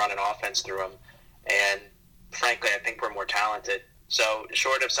be able to run an offense through them. And frankly, I think we're more talented. So,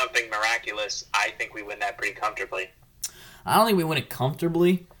 short of something miraculous, I think we win that pretty comfortably. I don't think we win it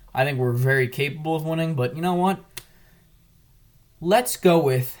comfortably. I think we're very capable of winning, but you know what? Let's go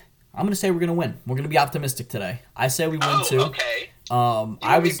with, I'm going to say we're going to win. We're going to be optimistic today. I say we win too. Okay. Both.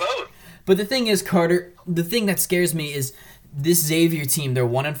 But the thing is, Carter, the thing that scares me is this Xavier team, they're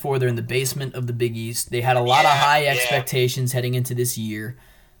 1-4. They're in the basement of the Big East. They had a lot of high expectations heading into this year.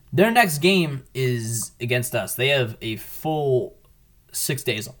 Their next game is against us. They have a full 6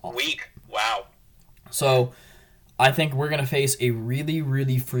 days off. Week. Wow. So I think we're going to face a really,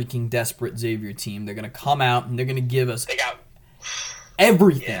 really freaking desperate Xavier team. They're going to come out and they're going to give us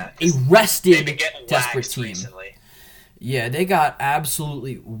everything. Yeah, a rested, getting desperate team. Recently. Yeah, they got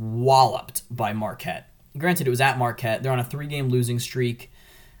absolutely walloped by Marquette. Granted, it was at Marquette. They're on a 3-game losing streak.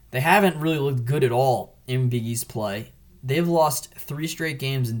 They haven't really looked good at all in Big East play. They've lost 3 straight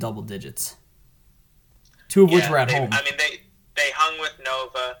games in double digits. 2 of which were at home. I mean, they hung with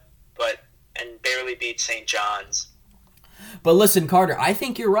Nova, and barely beat St. John's. But listen, Carter, I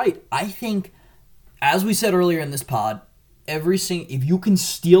think you're right. I think, as we said earlier in this pod, if you can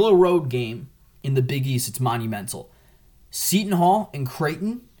steal a road game in the Big East, it's monumental. Seton Hall and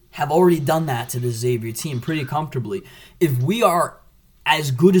Creighton have already done that to the Xavier team pretty comfortably. If we are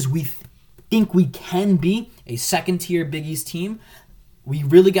as good as we think we can be, a second-tier Big East team, we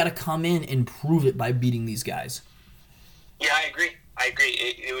really got to come in and prove it by beating these guys. Yeah, I agree.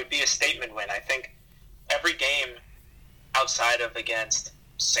 It would be a statement win. I think every game outside of against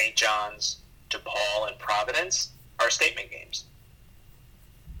St. John's, DePaul, and Providence are statement games.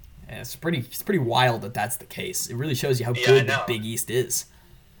 Yeah, it's pretty wild that that's the case. It really shows you how good the Big East is.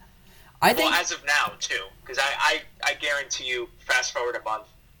 I think, as of now, too, because I guarantee you, fast forward a month,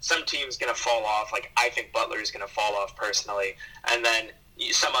 some team's going to fall off. Like, I think Butler is going to fall off personally, and then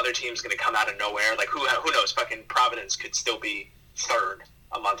some other team's going to come out of nowhere. Like, who knows? Fucking Providence could still be third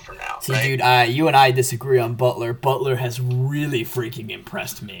a month from now. See, right? dude, you and I disagree on Butler. Butler has really freaking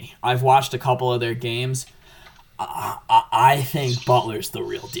impressed me. I've watched a couple of their games. I think Butler's the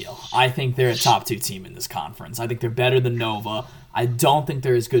real deal. I think they're a top 2 team in this conference. I think they're better than Nova. I don't think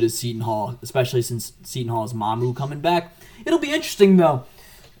they're as good as Seton Hall, especially since Seton Hall has Mamu coming back. It'll be interesting, though.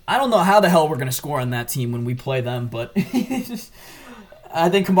 I don't know how the hell we're going to score on that team when we play them, but I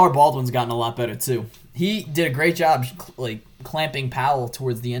think Kamar Baldwin's gotten a lot better, too. He did a great job clamping Powell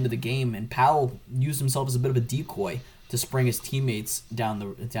towards the end of the game, and Powell used himself as a bit of a decoy to spring his teammates down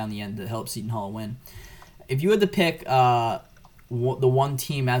the end to help Seton Hall win. If you had to pick the one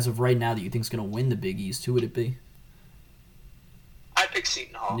team as of right now that you think is going to win the Big East, who would it be? I'd pick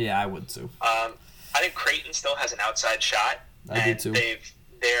Seton Hall. Yeah, I would too. I think Creighton still has an outside shot. I do too.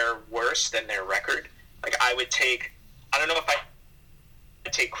 They're worse than their record. Like, I don't know if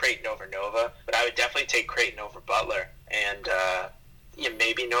I'd take Creighton over Nova, but I would definitely take Creighton over Butler and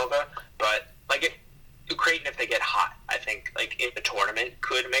maybe Nova. But Creighton, if they get hot, I think in the tournament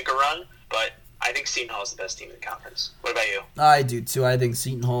could make a run. But I think Seton Hall is the best team in the conference. What about you? I do too. I think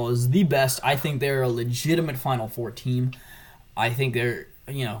Seton Hall is the best. I think they're a legitimate Final Four team. I think they're,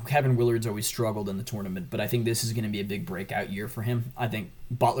 Kevin Willard's always struggled in the tournament, but I think this is going to be a big breakout year for him. I think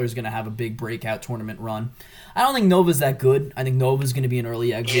Butler's going to have a big breakout tournament run. I don't think Nova's that good. I think Nova's going to be an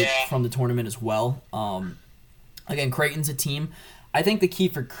early exit from the tournament as well. Again, Creighton's a team. I think the key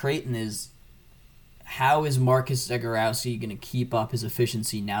for Creighton is, how is Marcus Zegarowski going to keep up his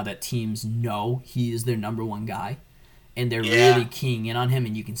efficiency now that teams know he is their number one guy? And they're really keying in on him,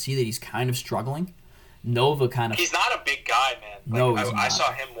 and you can see that he's kind of struggling. Nova kind of... He's not a big guy, man. No, he's not. I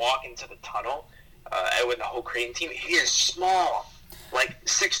saw him walk into the tunnel with the whole Creighton team. He is small.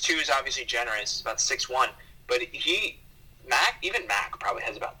 6'2" is obviously generous. It's about 6'1". But even Mac probably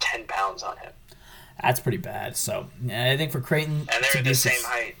has about 10 pounds on him. That's pretty bad. So I think for Creighton, and they're the same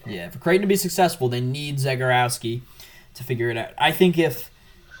height. Yeah, for Creighton to be successful, they need Zegarowski to figure it out. I think if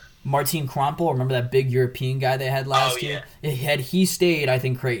Martin Krompel, remember that big European guy they had last year? Had he stayed, I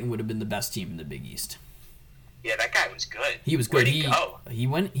think Creighton would have been the best team in the Big East. Yeah, that guy was good. He was good. Where'd he go?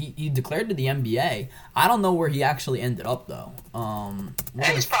 He declared to the NBA. I don't know where he actually ended up though.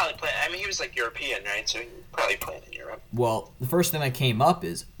 He's probably playing. I mean, he was European, right? So he's probably playing in Europe. Well, the first thing that came up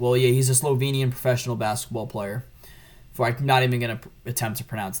is, he's a Slovenian professional basketball player. I'm not even going to attempt to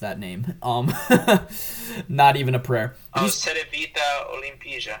pronounce that name. Not even a prayer. Cedevita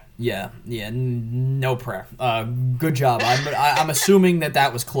Olimpija. Yeah, no prayer. Good job. I'm assuming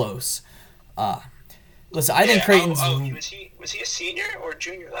that was close. Listen, I think Creighton's... was he a senior or a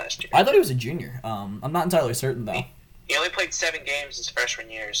junior last year? I thought he was a junior. I'm not entirely certain, though. He only played 7 games his freshman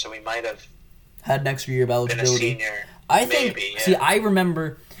year, so he might have had an extra year of eligibility. Been a senior. I think. Maybe, yeah. See, I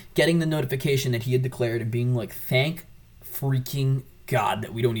remember getting the notification that he had declared and being like, "Thank freaking God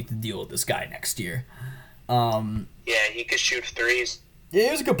that we don't need to deal with this guy next year." He could shoot threes. Yeah,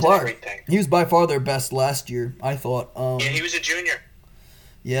 he was a good player. He was by far their best last year, I thought. He was a junior.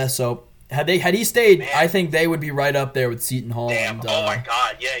 Yeah, so had he stayed, Man. I think they would be right up there with Seton Hall. Damn. And, oh my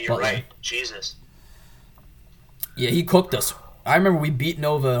God. Yeah, you're Butler. right. Jesus. Yeah, he cooked us. I remember we beat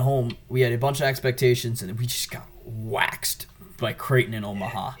Nova at home. We had a bunch of expectations, and we just got waxed by Creighton in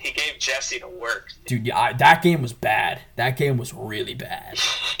Omaha. He gave Jesse the work. Dude, that game was bad. That game was really bad.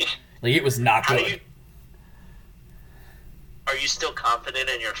 It was not good. Are you still confident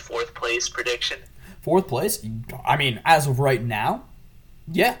in your 4th place prediction? 4th place? I mean, as of right now,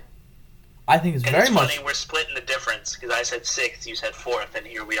 yeah. I think it's very much... It's funny, we're splitting the difference, because I said 6th, you said 4th, and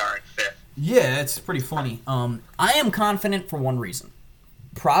here we are in 5th. Yeah, it's pretty funny. I am confident for one reason.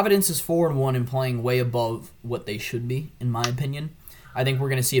 Providence is 4-1 and playing way above what they should be, in my opinion. I think we're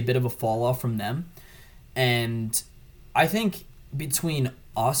going to see a bit of a fall off from them. And I think between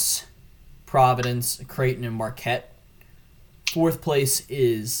us, Providence, Creighton, and Marquette, fourth place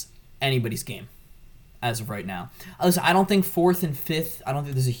is anybody's game as of right now. Listen, I don't think fourth and fifth, I don't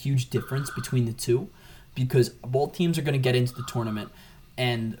think there's a huge difference between the two because both teams are going to get into the tournament.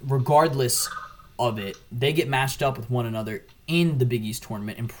 And regardless of it, they get matched up with one another in the Big East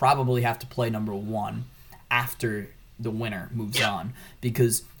tournament and probably have to play number one after the winner moves on.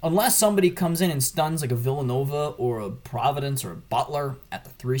 Because unless somebody comes in and stuns like a Villanova or a Providence or a Butler at the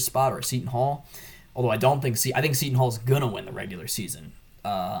 3 spot or a Seton Hall, although I think Seton Hall's going to win the regular season.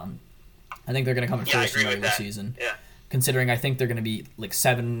 I think they're going to come in first in the regular season. Yeah. Considering I think they're going to be like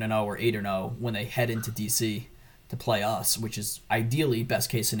 7-0 or 8-0 when they head into DC to play us, which is ideally best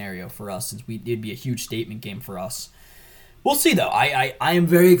case scenario for us since it'd be a huge statement game for us. We'll see though. I am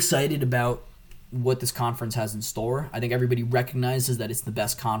very excited about what this conference has in store. I think everybody recognizes that it's the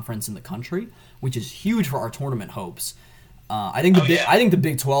best conference in the country, which is huge for our tournament hopes. I think the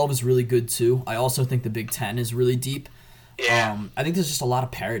Big 12 is really good too. I also think the Big 10 is really deep. Yeah. I think there's just a lot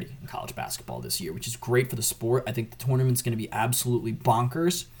of parity in college basketball this year, which is great for the sport. I think the tournament's going to be absolutely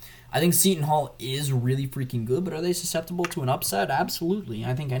bonkers. I think Seton Hall is really freaking good, but are they susceptible to an upset? Absolutely.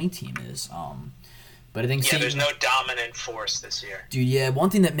 I think any team is. But I think there's no dominant force this year. Dude, yeah. One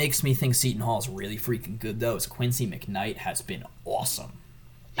thing that makes me think Seton Hall is really freaking good, though, is Quincy McKnight has been awesome.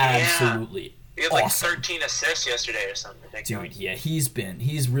 Yeah. Absolutely He had like 13 assists yesterday or something ridiculous. Dude, yeah,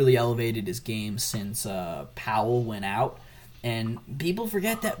 he's really elevated his game since Powell went out. And people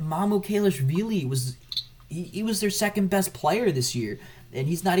forget that Mamu Kalishvili was their second best player this year. And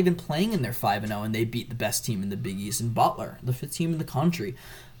he's not even playing in their 5-0, and they beat the best team in the Big East in Butler, the 5th team in the country.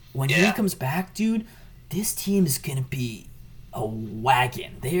 When he comes back, dude, this team is going to be a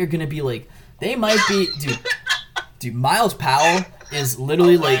wagon. They are going to be like, they might be, dude, Miles Powell is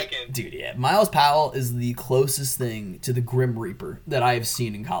literally Miles Powell is the closest thing to the Grim Reaper that I have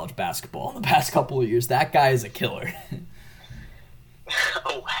seen in college basketball in the past couple of years. That guy is a killer.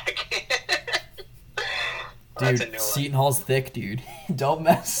 A wagon. Dude, Seton Hall's thick, dude. Don't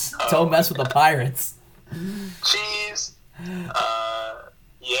mess with the Pirates. Jeez.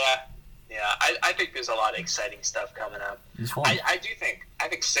 I think there's a lot of exciting stuff coming up. I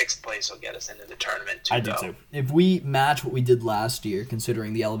think 6th place will get us into the tournament too. I do too. If we match what we did last year,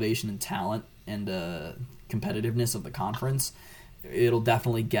 considering the elevation in talent and competitiveness of the conference, it'll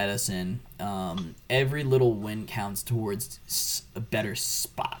definitely get us in. Every little win counts towards a better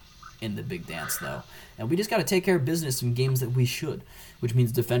spot in the big dance, though. And we just got to take care of business in games that we should, which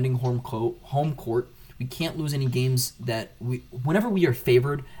means defending home court. We can't lose any games whenever we are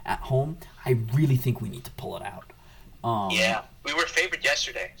favored at home, I really think we need to pull it out. We were favored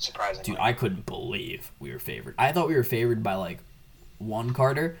yesterday, surprisingly. Dude, I couldn't believe we were favored. I thought we were favored by like 1,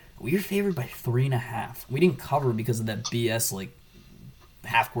 Carter. We were favored by 3.5. We didn't cover because of that BS like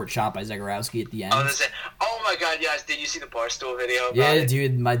half-court shot by Zagorowski at the end. Oh my God, yes. Did you see the Barstool video about it?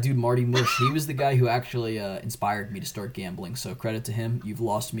 Dude, my dude Marty Mush, he was the guy who actually inspired me to start gambling, so credit to him. You've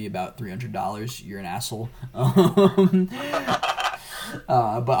lost me about $300. You're an asshole.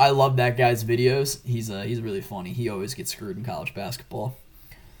 But I love that guy's videos. He's really funny. He always gets screwed in college basketball.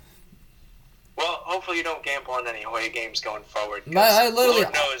 Well, hopefully you don't gamble on any Hoya games going forward. I literally,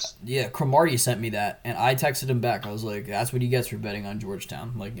 Lord knows. Yeah, Cromartie sent me that, and I texted him back. I was like, that's what he gets for betting on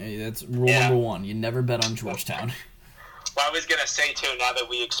Georgetown. Like, hey, that's rule number 1. You never bet on Georgetown. Well, I was going to say, too, now that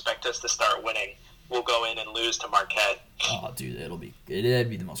we expect us to start winning, we'll go in and lose to Marquette. Oh, dude, it'd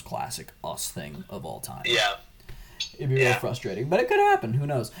be the most classic us thing of all time. Yeah. It'd be real frustrating, but it could happen. Who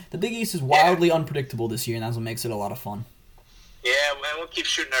knows? The Big East is wildly unpredictable this year, and that's what makes it a lot of fun. Yeah, we'll keep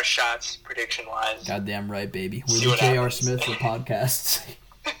shooting our shots, prediction-wise. Goddamn right, baby. We're the J.R. Smith for podcasts.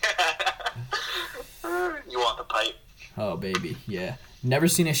 You want the pipe. Oh, baby, yeah. Never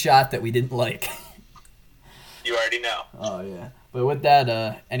seen a shot that we didn't like. You already know. Oh, yeah. But with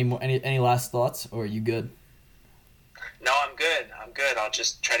that, any last thoughts, or are you good? No, I'm good. I'll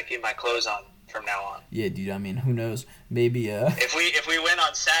just try to keep my clothes on from now on. Yeah, dude, I mean, who knows? Maybe, If we win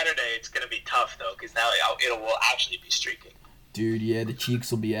on Saturday, it's going to be tough, though, because now we'll actually be streaking. Dude, yeah, the cheeks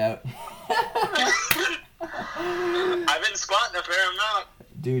will be out. I've been squatting a fair amount.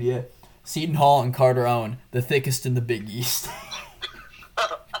 Dude, yeah. Seton Hall and Carter Owen, the thickest in the Big East.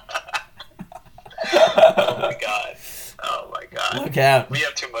 Oh my God. Look out. We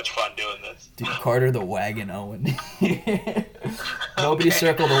have too much fun doing this. Dude, Carter the Wagon Owen. Nobody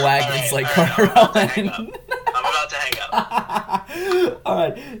circle the wagons like Carter Owen. I'm about to hang up. All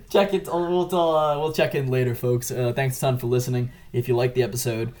right, check it. We'll check in later, folks. Thanks a ton for listening. If you liked the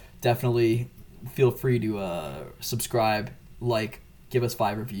episode, definitely feel free to subscribe, like, give us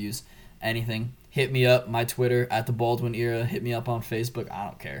 5 reviews, anything. Hit me up, my Twitter at the Baldwin Era. Hit me up on Facebook. I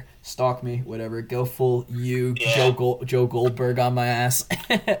don't care. Stalk me, whatever. Go full Yeah. Joe Goldberg on my ass.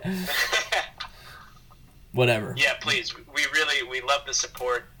 Whatever. Yeah, please. We love the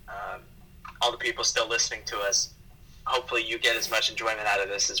support. All the people still listening to us. Hopefully you get as much enjoyment out of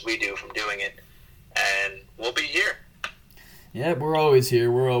this as we do from doing it. And we'll be here. Yeah, we're always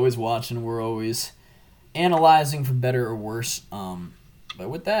here. We're always watching. We're always analyzing for better or worse. But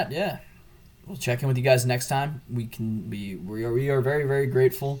with that, yeah, we'll check in with you guys next time. We are very, very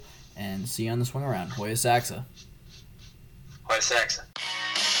grateful, and see you on the swing around. Hoya Saxa. Hoya Saxa.